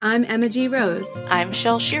I'm Emma G. Rose. I'm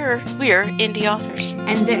Shel Shearer. We're indie authors.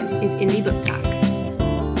 And this is Indie Book Talk.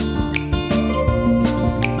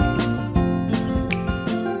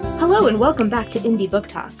 Hello and welcome back to Indie Book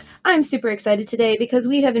Talk. I'm super excited today because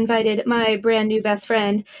we have invited my brand new best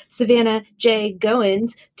friend, Savannah J.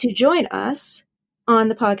 Goins, to join us on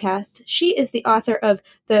the podcast. She is the author of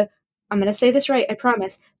I'm going to say this right, I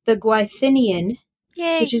promise, The Gwythynian,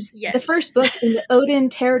 which is the first book in the Odin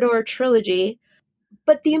Terador trilogy.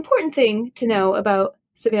 But the important thing to know about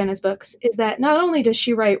Savannah's books is that not only does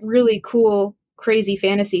she write really cool, crazy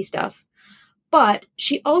fantasy stuff, but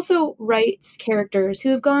she also writes characters who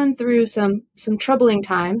have gone through some troubling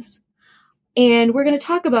times. And we're going to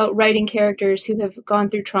talk about writing characters who have gone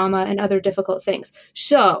through trauma and other difficult things.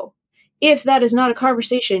 So if that is not a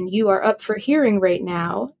conversation you are up for hearing right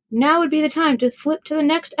now would be the time to flip to the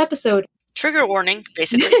next episode. Trigger warning,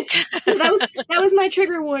 basically. that was my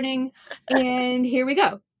trigger warning, and here we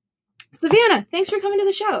go. Savannah, thanks for coming to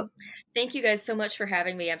the show. Thank you guys so much for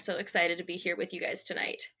having me. I'm so excited to be here with you guys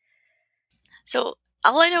tonight. So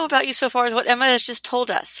all I know about you so far is what Emma has just told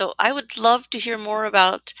us. So I would love to hear more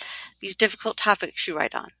about these difficult topics you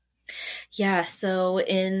write on. Yeah, so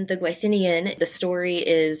in The Gwythynian, the story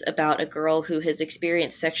is about a girl who has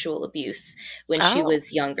experienced sexual abuse when she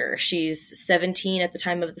was younger. She's 17 at the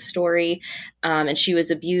time of the story, and she was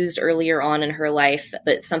abused earlier on in her life,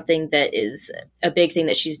 but something that is a big thing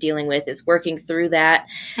that she's dealing with is working through that.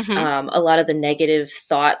 Mm-hmm. A lot of the negative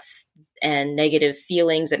thoughts and negative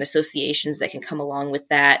feelings and associations that can come along with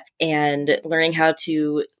that, and learning how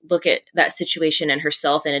to look at that situation and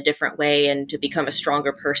herself in a different way and to become a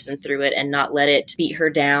stronger person through it and not let it beat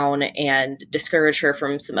her down and discourage her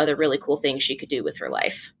from some other really cool things she could do with her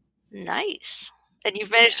life. Nice. And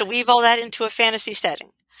you've managed to weave all that into a fantasy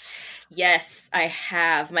setting. Yes, I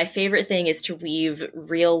have. My favorite thing is to weave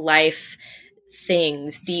real life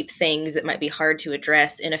things, deep things that might be hard to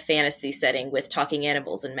address in a fantasy setting with talking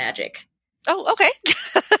animals and magic. Oh, okay.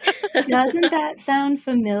 Doesn't that sound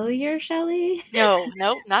familiar, Shelley? No,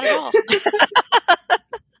 not at all.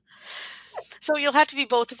 So you'll have to be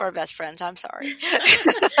both of our best friends. I'm sorry.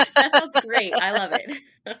 That sounds great. I love it.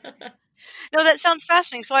 No, that sounds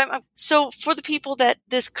fascinating. So for the people that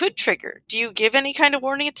this could trigger, do you give any kind of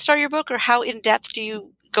warning at the start of your book, or how in depth do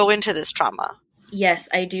you go into this trauma? Yes,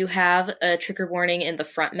 I do have a trigger warning in the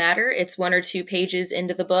front matter. It's 1 or 2 pages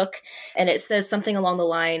into the book, and it says something along the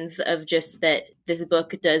lines of just that this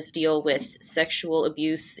book does deal with sexual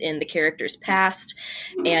abuse in the character's past,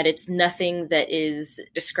 and it's nothing that is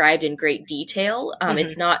described in great detail.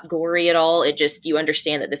 It's not gory at all. It just, you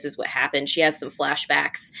understand that this is what happened. She has some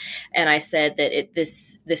flashbacks, and I said that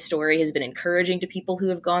this story has been encouraging to people who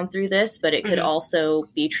have gone through this, but it could also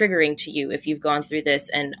be triggering to you if you've gone through this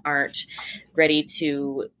and aren't ready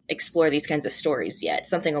to explore these kinds of stories yet,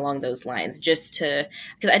 something along those lines, because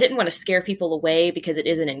I didn't want to scare people away because it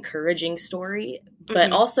is an encouraging story,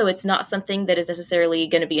 but also it's not something that is necessarily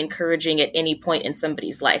going to be encouraging at any point in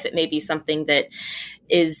somebody's life. It may be something that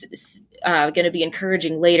is going to be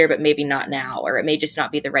encouraging later, but maybe not now, or it may just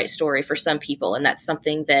not be the right story for some people. And that's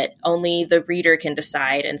something that only the reader can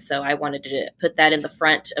decide. And so I wanted to put that in the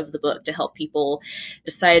front of the book to help people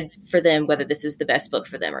decide for them whether this is the best book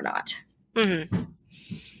for them or not. Mm-hmm.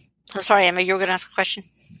 I'm sorry, Emma, you were going to ask a question?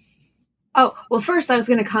 Oh, well, first I was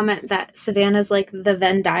going to comment that Savannah's like the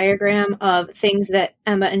Venn diagram of things that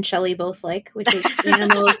Emma and Shelley both like, which is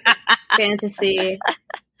animals, fantasy,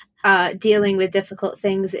 dealing with difficult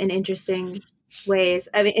things in interesting ways.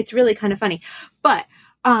 I mean, it's really kind of funny. But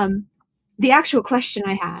the actual question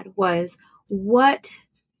I had was, I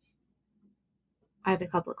have a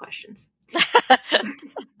couple of questions.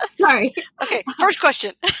 Sorry. Okay, first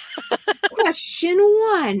question. Question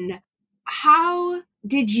 1. How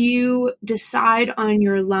did you decide on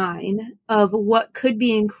your line of what could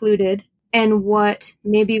be included and what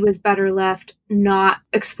maybe was better left not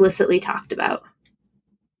explicitly talked about?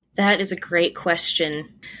 That is a great question.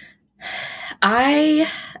 I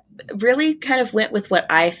really kind of went with what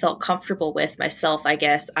I felt comfortable with myself, I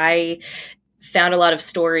guess. I found a lot of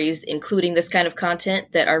stories, including this kind of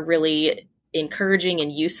content, that are really encouraging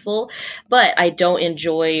and useful, but I don't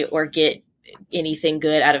enjoy or get anything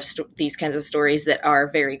good out of these kinds of stories that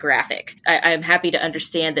are very graphic. I'm happy to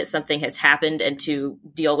understand that something has happened and to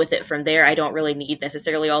deal with it from there. I don't really need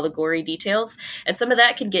necessarily all the gory details. And some of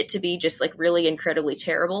that can get to be just like really incredibly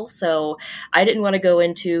terrible. So I didn't want to go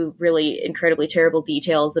into really incredibly terrible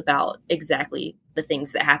details about exactly the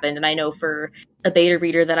things that happened. And I know for a beta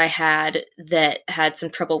reader that I had that had some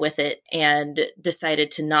trouble with it and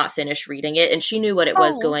decided to not finish reading it. And she knew what it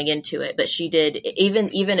was going into it, but she did,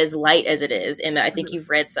 even as light as it is. And I think you've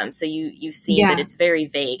read some, so you've seen that it's very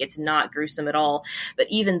vague. It's not gruesome at all. But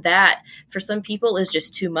even that, for some people, is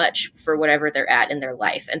just too much for whatever they're at in their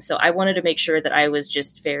life. And so I wanted to make sure that I was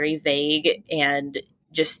just very vague and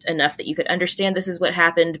just enough that you could understand this is what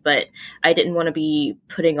happened, but I didn't want to be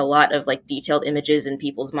putting a lot of like detailed images in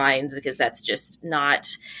people's minds, because that's just not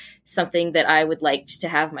something that I would like to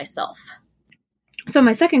have myself. So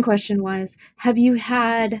my second question was, have you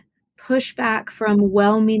had pushback from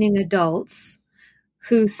well-meaning adults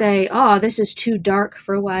who say, oh, this is too dark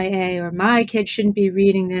for YA, or my kid shouldn't be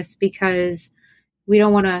reading this because we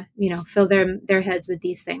don't want to, fill their heads with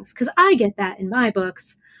these things? Because I get that in my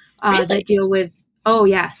books that deal with,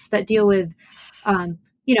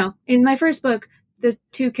 in my first book, the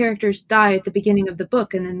two characters die at the beginning of the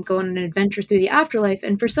book and then go on an adventure through the afterlife.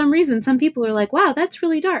 And for some reason, some people are like, wow, that's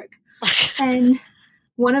really dark. And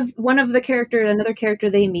another character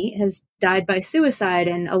they meet has died by suicide.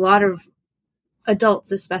 And a lot of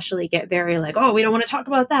adults especially get very like, oh, we don't want to talk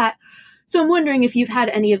about that. So I'm wondering if you've had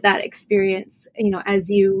any of that experience,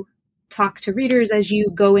 as you talk to readers, as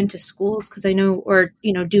you go into schools, because I know, or,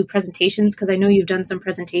 do presentations, because I know you've done some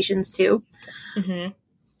presentations too. Mm-hmm.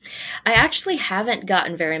 I actually haven't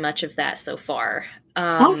gotten very much of that so far.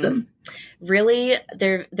 Awesome. Really,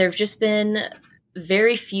 there've just been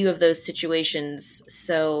very few of those situations.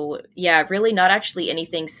 So yeah, really not actually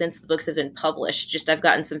anything since the books have been published. Just I've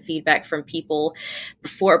gotten some feedback from people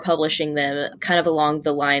before publishing them, kind of along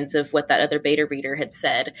the lines of what that other beta reader had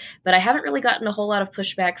said. But I haven't really gotten a whole lot of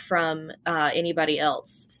pushback from anybody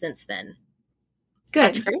else since then. Good.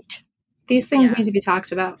 That's great. These things need to be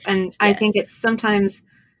talked about. And yes. I think it's sometimes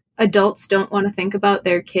adults don't want to think about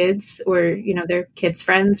their kids or, their kids'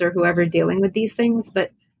 friends or whoever dealing with these things,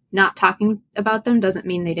 but not talking about them doesn't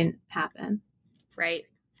mean they didn't happen. Right.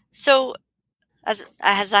 So, as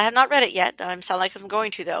I have not read it yet, I sound like I'm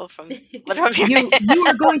going to, though, from what I'm hearing. You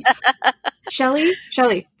are going to.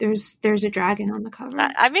 Shelley, there's a dragon on the cover.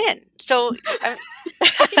 I'm in. So,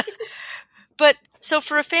 but so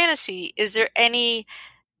for a fantasy, is there any?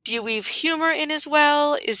 Do you weave humor in as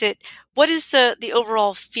well? What is the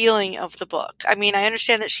overall feeling of the book? I mean, I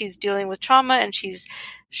understand that she's dealing with trauma and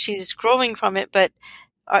she's growing from it, but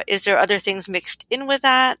is there other things mixed in with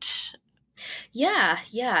that? Yeah.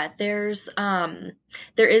 There is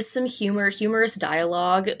some humorous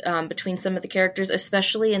dialogue between some of the characters,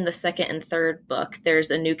 especially in the second and third book. There's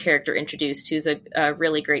a new character introduced who's a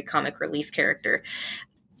really great comic relief character.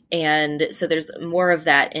 And so there's more of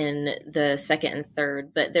that in the second and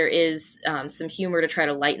third, but there is some humor to try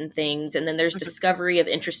to lighten things. And then there's discovery of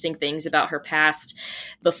interesting things about her past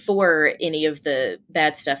before any of the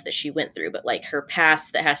bad stuff that she went through, but like her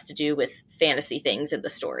past that has to do with fantasy things in the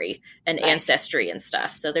story and ancestry and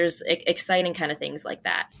stuff. So there's exciting kind of things like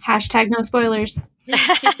that. # no spoilers.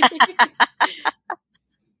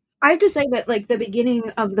 I have to say that like the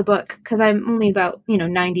beginning of the book, because I'm only about,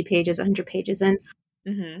 90 pages, 100 pages in,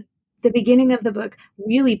 mm-hmm. The beginning of the book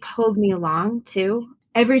really pulled me along too.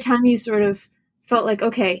 Every time you sort of felt like,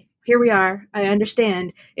 okay, here we are, I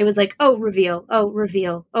understand. It was like, oh, reveal. Oh,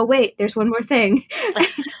 wait, there's one more thing.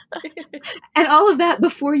 And all of that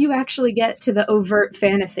before you actually get to the overt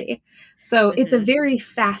fantasy. So it's a very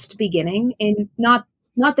fast beginning, and not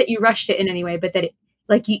that you rushed it in any way, but that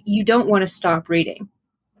you don't want to stop reading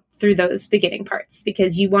through those beginning parts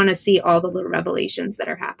because you want to see all the little revelations that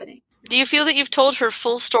are happening. Do you feel that you've told her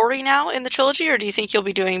full story now in the trilogy, or do you think you'll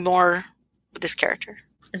be doing more with this character?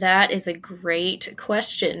 That is a great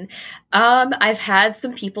question. I've had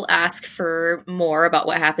some people ask for more about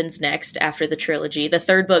what happens next after the trilogy. The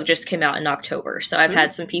third book just came out in October, so I've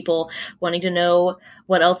had some people wanting to know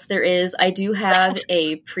what else there is. I do have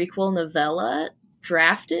a prequel novella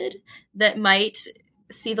drafted that might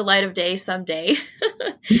see the light of day someday.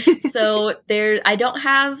 So I don't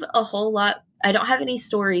have a whole lot. I don't have any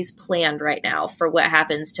stories planned right now for what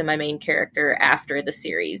happens to my main character after the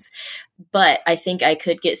series, but I think I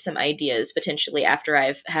could get some ideas potentially after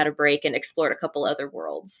I've had a break and explored a couple other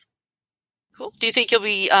worlds. Cool. Do you think you'll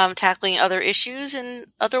be tackling other issues in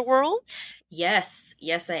other worlds? Yes,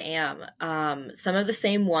 I am. Some of the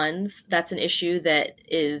same ones. That's an issue that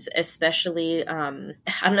is especially, I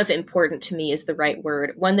don't know if important to me is the right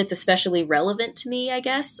word. One that's especially relevant to me, I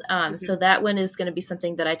guess. So that one is going to be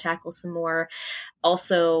something that I tackle some more.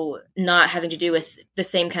 Also, not having to do with the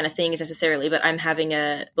same kind of things necessarily, but I'm having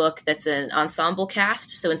a book that's an ensemble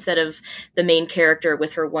cast. So instead of the main character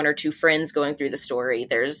with her one or two friends going through the story,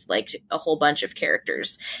 there's like a whole bunch of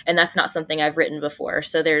characters. And that's not something I've written before.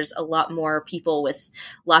 So there's a lot more people with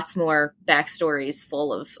lots more backstories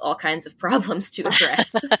full of all kinds of problems to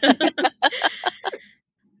address.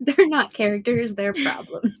 They're not characters, they're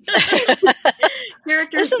problems.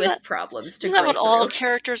 Characters with problems to Isn't that grow what all through.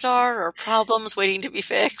 characters are, or problems waiting to be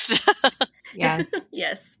fixed? Yes.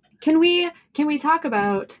 Yes. Can we talk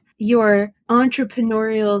about your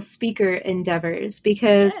entrepreneurial speaker endeavors?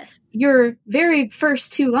 Because your very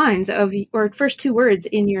first two words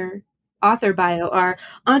in your author bio are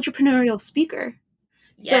entrepreneurial speaker.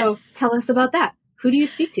 Yes. So tell us about that. Who do you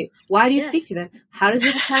speak to? Why do you speak to them? How does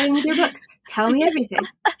this tie in with your books? Tell me everything.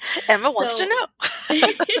 Emma wants to know.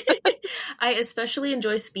 I especially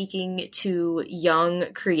enjoy speaking to young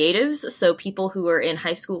creatives, so people who are in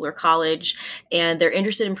high school or college, and they're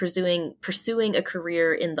interested in pursuing a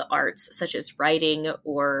career in the arts, such as writing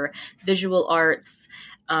or visual arts.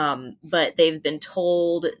 But they've been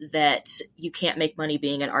told that you can't make money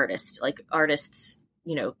being an artist. Like artists,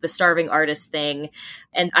 you know, the starving artist thing.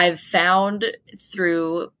 And I've found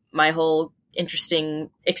through my whole interesting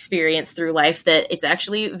experience through life that it's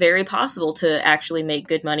actually very possible to actually make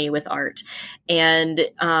good money with art. And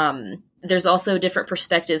there's also different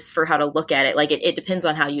perspectives for how to look at it. Like it depends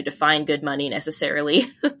on how you define good money necessarily.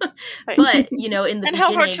 Right. But, you know, in the and beginning,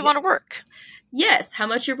 how hard you want to work. Yes, how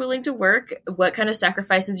much you're willing to work, what kind of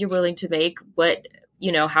sacrifices you're willing to make, what,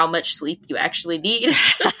 you know, how much sleep you actually need.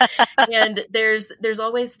 And there's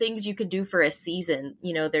always things you could do for a season.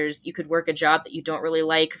 You know, you could work a job that you don't really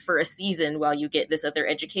like for a season while you get this other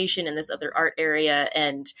education in this other art area.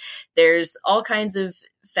 And there's all kinds of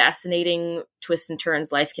fascinating twists and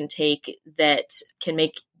turns life can take that can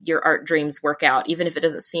make your art dreams work out, even if it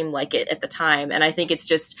doesn't seem like it at the time. And I think it's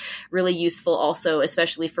just really useful also,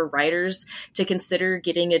 especially for writers, to consider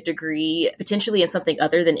getting a degree potentially in something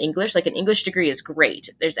other than English. Like an English degree is great.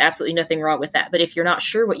 There's absolutely nothing wrong with that. But if you're not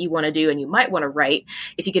sure what you want to do and you might want to write,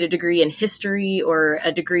 if you get a degree in history or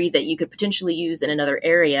a degree that you could potentially use in another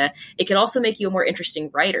area, it could also make you a more interesting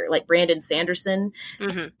writer. Like Brandon Sanderson,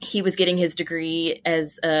 he was getting his degree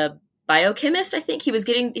as a biochemist. I think he was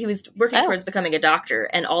working towards becoming a doctor,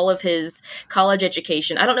 and all of his college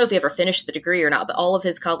education, I don't know if he ever finished the degree or not, but all of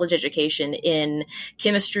his college education in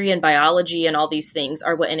chemistry and biology and all these things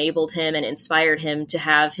are what enabled him and inspired him to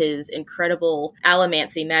have his incredible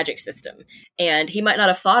allomancy magic system. And he might not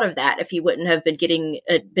have thought of that if he wouldn't have been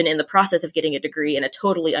in the process of getting a degree in a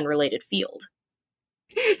totally unrelated field.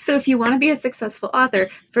 So if you want to be a successful author,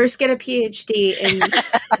 first get a PhD in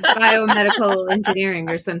biomedical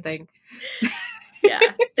engineering or something. Yeah,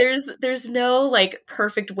 there's no like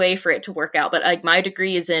perfect way for it to work out, but like my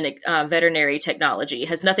degree is in veterinary technology. It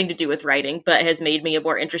has nothing to do with writing, but has made me a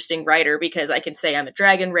more interesting writer because I can say I'm a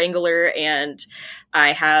dragon wrangler, and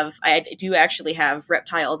I do actually have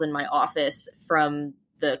reptiles in my office from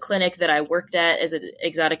the clinic that I worked at as an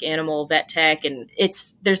exotic animal vet tech. And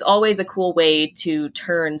there's always a cool way to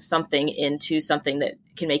turn something into something that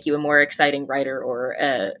can make you a more exciting writer or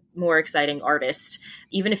a more exciting artist,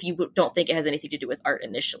 even if you don't think it has anything to do with art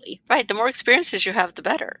initially. Right. The more experiences you have, the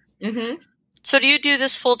better. Mm-hmm. So do you do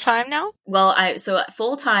this full time now? Well,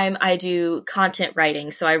 full time I do content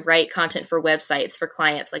writing. So I write content for websites for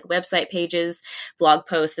clients, like website pages, blog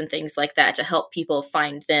posts, and things like that to help people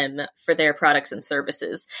find them for their products and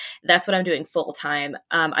services. That's what I'm doing full time.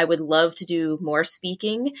 I would love to do more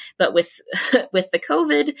speaking, but with the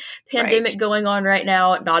COVID pandemic going on right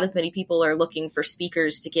now, not as many people are looking for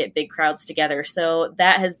speakers to get big crowds together. So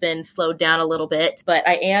that has been slowed down a little bit, but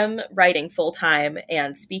I am writing full time,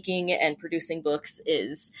 and speaking and producing books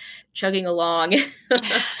is chugging along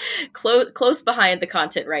close behind the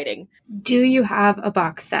content writing. Do you have a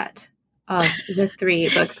box set of the 3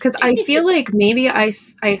 books? Because I feel like maybe I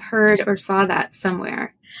heard or saw that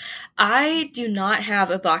somewhere. I do not have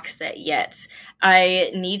a box set yet.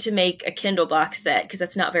 I need to make a Kindle box set because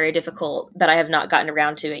that's not very difficult, but I have not gotten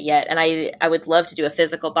around to it yet. And I would love to do a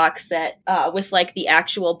physical box set with like the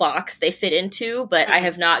actual box they fit into, but I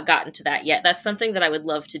have not gotten to that yet. That's something that I would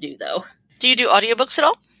love to do though. Do you do audiobooks at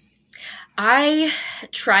all? I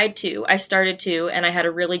tried to. I started to, and I had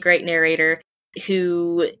a really great narrator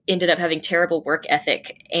who ended up having terrible work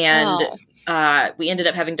ethic. And we ended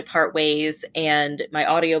up having to part ways, and my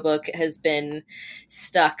audiobook has been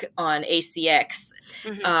stuck on ACX.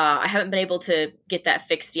 Mhm. I haven't been able to get that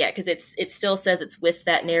fixed yet because it still says it's with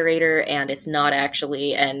that narrator, and it's not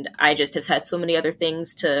actually. And I just have had so many other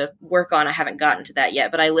things to work on. I haven't gotten to that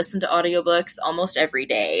yet, but I listen to audiobooks almost every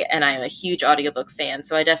day, and I'm a huge audiobook fan.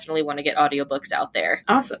 So I definitely want to get audiobooks out there.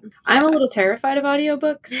 Awesome. I'm a little terrified of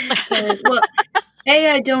audiobooks. Well,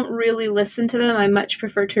 I don't really listen to them. I much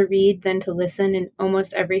prefer to read than to listen in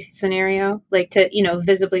almost every scenario, like to,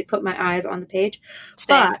 visibly put my eyes on the page.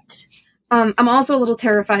 Same. But I'm also a little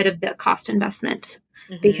terrified of the cost investment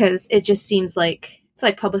because it just seems like it's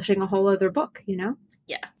like publishing a whole other book,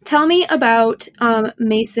 Yeah. Tell me about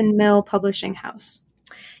Mason Mill Publishing House.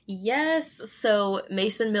 Yes. So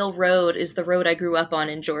Mason Mill Road is the road I grew up on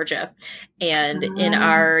in Georgia. And in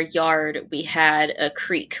our yard, we had a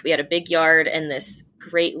creek. We had a big yard and this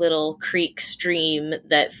great little creek stream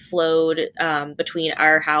that flowed between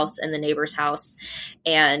our house and the neighbor's house.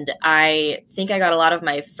 And I think I got a lot of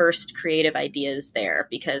my first creative ideas there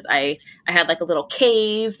because I had like a little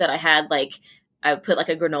cave that I had I would put like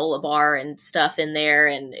a granola bar and stuff in there,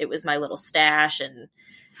 and it was my little stash. And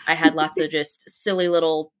I had lots of just silly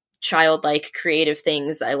little childlike creative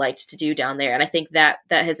things I liked to do down there. And I think that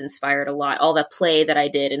has inspired a lot. All the play that I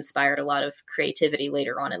did inspired a lot of creativity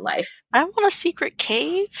later on in life. I want a secret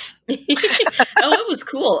cave. Oh, it was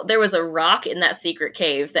cool. There was a rock in that secret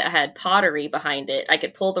cave that had pottery behind it. I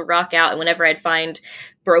could pull the rock out, and whenever I'd find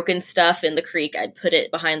broken stuff in the creek, I'd put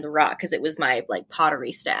it behind the rock because it was my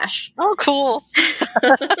pottery stash. Oh, cool.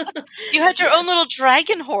 You had your own little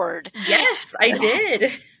dragon hoard. Yes, I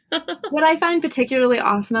did. What I find particularly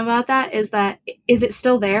awesome about that is it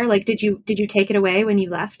still there? Like, did you take it away when you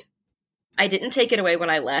left? I didn't take it away when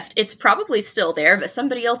I left. It's probably still there, but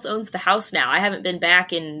somebody else owns the house now. I haven't been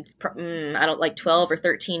back in, 12 or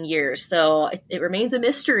 13 years. So it remains a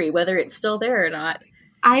mystery whether it's still there or not.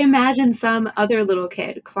 I imagine some other little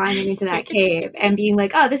kid climbing into that cave and being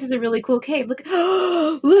like, oh, this is a really cool cave. Look at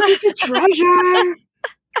the treasure.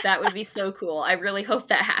 That would be so cool. I really hope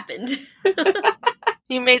that happened.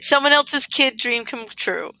 You made someone else's kid dream come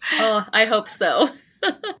true. Oh, I hope so.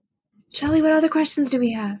 Shelley, what other questions do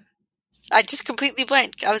we have? I just completely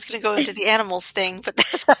blanked. I was going to go into the animals thing, but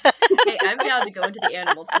Hey, I'm down to go into the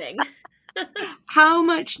animals thing. How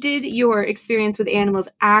much did your experience with animals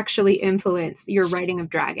actually influence your writing of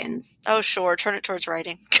dragons? Oh, sure. Turn it towards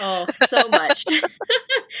writing. Oh, so much.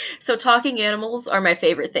 So talking animals are my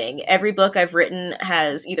favorite thing. Every book I've written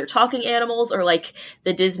has either talking animals or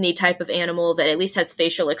the Disney type of animal that at least has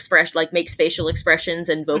facial expression, makes facial expressions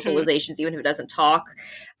and vocalizations, even if it doesn't talk.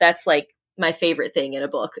 That's my favorite thing in a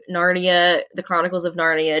book. Narnia, The Chronicles of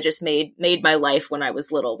Narnia just made my life when I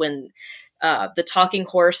was little. When the talking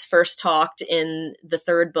horse first talked in the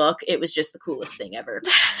third book, it was just the coolest thing ever.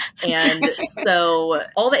 And so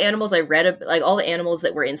all the animals I read, all the animals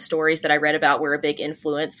that were in stories that I read about were a big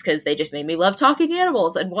influence because they just made me love talking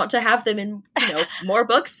animals and want to have them in, more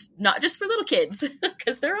books, not just for little kids,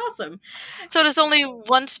 because they're awesome. So does only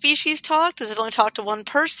one species talk? Does it only talk to one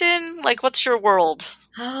person? What's your world?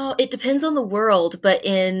 Oh, it depends on the world, but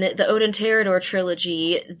in the Odin Terador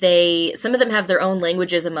trilogy, some of them have their own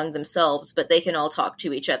languages among themselves, but they can all talk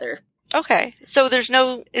to each other. Okay. So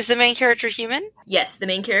is the main character human? Yes, the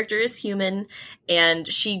main character is human, and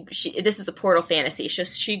she this is a portal fantasy.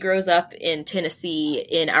 She grows up in Tennessee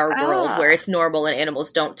in our world where it's normal and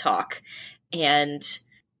animals don't talk, and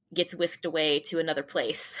gets whisked away to another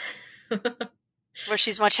place. Where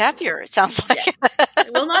she's much happier, it sounds like. Yeah.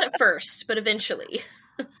 Well, not at first, but eventually.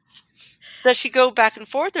 Does she go back and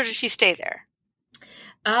forth, or does she stay there?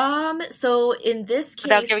 So in this case,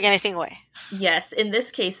 without giving anything away. Yes, in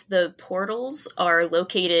this case, the portals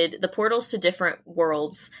to different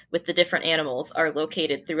worlds with the different animals are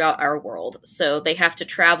located throughout our world. So they have to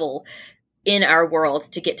travel in our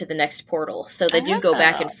world to get to the next portal. So they do go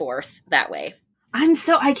back and forth that way.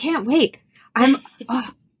 I can't wait. I'm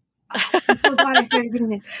so glad I started reading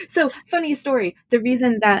this. So, funny story. The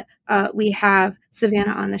reason that we have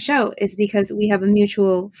Savannah on the show is because we have a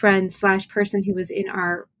mutual friend / person who was in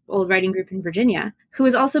our old writing group in Virginia, who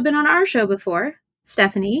has also been on our show before,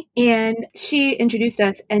 Stephanie, and she introduced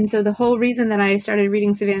us. And so the whole reason that I started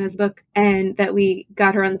reading Savannah's book and that we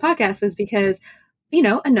got her on the podcast was because,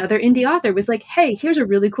 another indie author was like, hey, here's a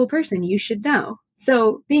really cool person you should know.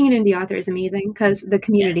 So being an indie author is amazing because the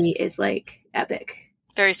community is epic.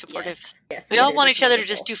 Very supportive. Yes, we all want each other to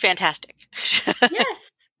just do fantastic.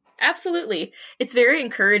 Yes, absolutely. It's very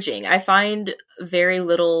encouraging. I find very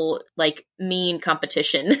little mean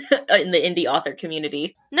competition in the indie author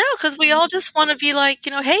community. No, because we all just want to be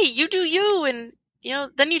hey, you do you, and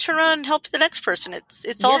then you turn around and help the next person.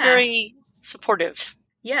 It's all very supportive.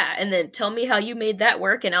 Yeah, and then tell me how you made that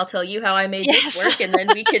work, and I'll tell you how I made Yes. this work, and then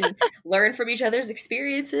we can learn from each other's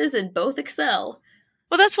experiences and both excel.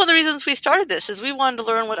 Well, that's one of the reasons we started this, is we wanted to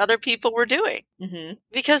learn what other people were doing. Mm-hmm.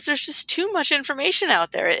 Because there's just too much information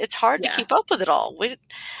out there. It's hard to keep up with it all.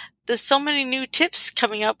 There's so many new tips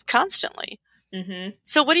coming up constantly. Mm-hmm.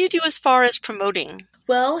 So what do you do as far as promoting?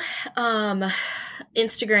 Well,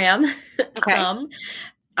 Instagram, some.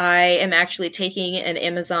 I am actually taking an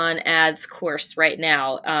Amazon ads course right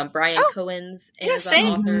now. Brian Cohen's Amazon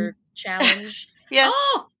Author Challenge. Yes.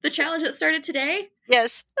 Oh, the challenge that started today?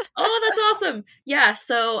 Yes. Oh, that's awesome. Yeah,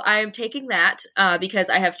 so I'm taking that because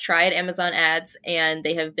I have tried Amazon ads and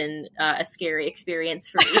they have been a scary experience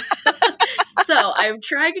for me. So I'm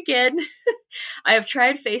trying again. I have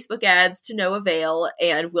tried Facebook ads to no avail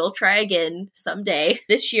and will try again someday.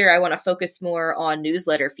 This year, I want to focus more on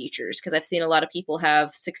newsletter features because I've seen a lot of people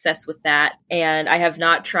have success with that, and I have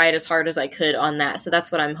not tried as hard as I could on that. So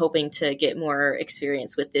that's what I'm hoping to get more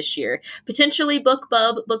experience with this year. Potentially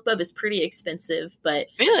BookBub. BookBub is pretty expensive, but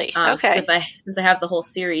really, okay. So since I have the whole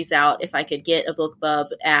series out, if I could get a BookBub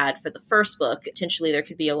ad for the first book, potentially there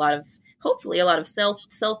could be hopefully a lot of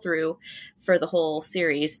sell through for the whole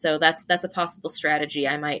series. So that's a possible strategy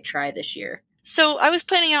I might try this year. So I was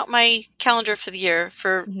planning out my calendar for the year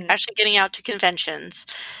for actually getting out to conventions.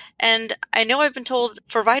 And I know I've been told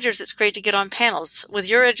for writers it's great to get on panels. With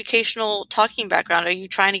your educational talking background, are you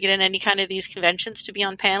trying to get in any kind of these conventions to be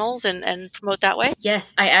on panels and promote that way?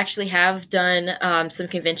 Yes, I actually have done some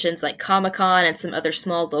conventions like Comic-Con and some other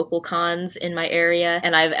small local cons in my area.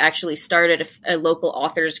 And I've actually started a local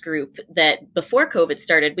authors group that before COVID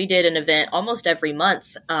started, we did an event almost every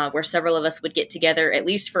month where several of us would get together at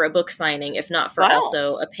least for a book signing, if not for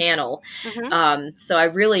also a panel. So I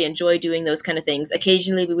really enjoy doing those kind of things.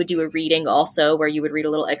 Occasionally we would do a reading also where you would read a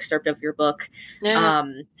little excerpt of your book.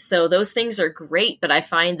 So those things are great, but I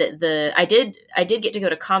find that I did get to go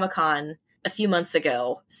to Comic-Con a few months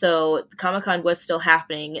ago. So Comic-Con was still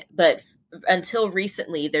happening, but until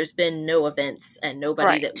recently, there's been no events and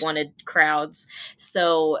nobody that wanted crowds.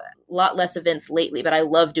 So a lot less events lately, but I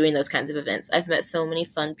love doing those kinds of events. I've met so many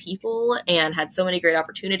fun people and had so many great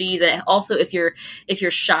opportunities. And also, if you're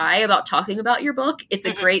shy about talking about your book, it's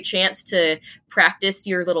a great chance to practice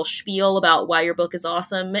your little spiel about why your book is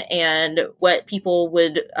awesome and what people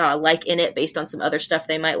would like in it based on some other stuff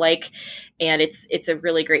they might like. And it's a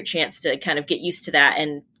really great chance to kind of get used to that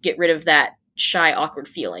and get rid of that shy, awkward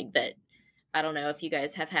feeling that I don't know if you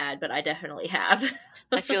guys have had, but I definitely have.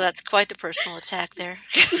 I feel that's quite the personal attack there.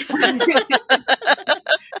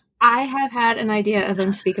 I have had an idea of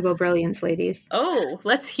unspeakable brilliance, ladies. Oh,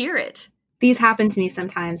 let's hear it. These happen to me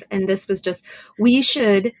sometimes, and this was just, we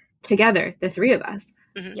should, together, the three of us,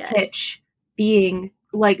 pitch being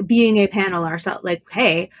a panel ourselves. Like,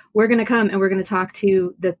 hey, we're going to come and we're going to talk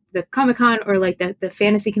to the Comic-Con or like the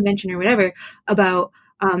fantasy convention or whatever about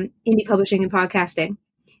indie publishing and podcasting.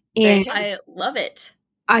 And I love it.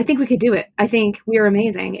 I think we could do it. I think we're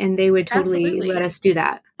amazing, and they would totally let us do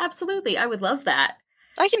that. Absolutely. I would love that.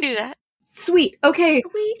 I can do that. Sweet. Okay.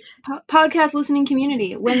 Sweet. Podcast listening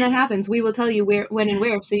community. When that happens, we will tell you when and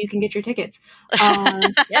where so you can get your tickets.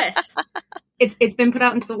 Yes. It's been put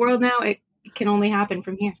out into the world now. It can only happen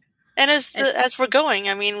from here. And as we're going,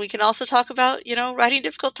 I mean, we can also talk about, writing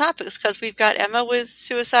difficult topics, because we've got Emma with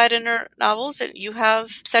suicide in her novels, and you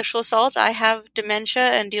have sexual assault. I have dementia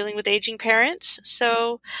and dealing with aging parents.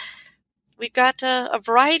 So we've got a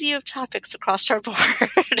variety of topics across our board.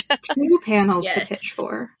 2 panels to pitch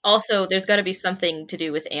for. Also, there's got to be something to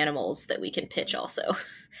do with animals that we can pitch also.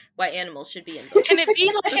 Why animals should be in books. Can it be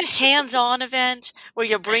like a hands-on event where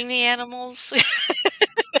you bring the animals?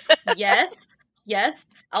 Yes,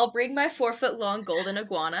 I'll bring my 4-foot-long golden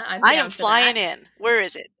iguana. I am flying in. Where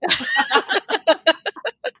is it?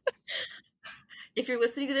 If you're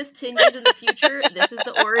listening to this 10 years in the future, this is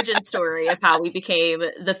the origin story of how we became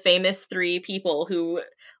the famous 3 people who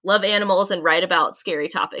love animals and write about scary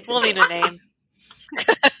topics. We'll need a name.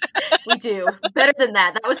 We do. Better than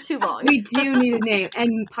that. That was too long. We do need a name,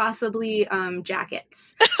 and possibly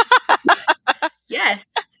jackets. Yes,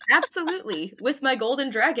 absolutely. With my golden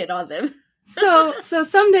dragon on them. So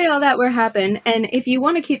someday all that will happen, and if you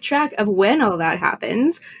want to keep track of when all that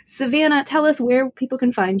happens, Savannah, tell us where people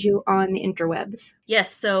can find you on the interwebs.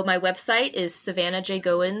 Yes, so my website is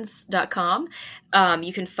savannahjgoins.com.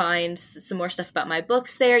 You can find some more stuff about my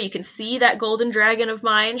books there. You can see that golden dragon of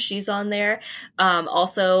mine. She's on there.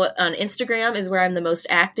 Also on Instagram is where I'm the most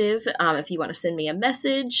active. If you want to send me a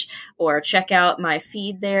message or check out my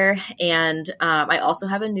feed there. And I also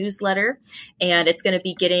have a newsletter, and it's going to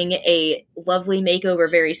be getting a lovely makeover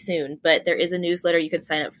very soon, but there is a newsletter you can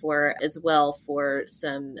sign up for as well for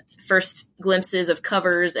some first glimpses of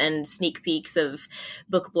covers and sneak peeks of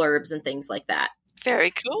book blurbs and things like that.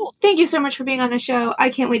 Very cool. Thank you so much for being on the show. I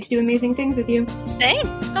can't wait to do amazing things with you. Same.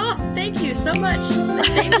 Oh, thank you so much.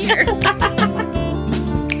 Same here.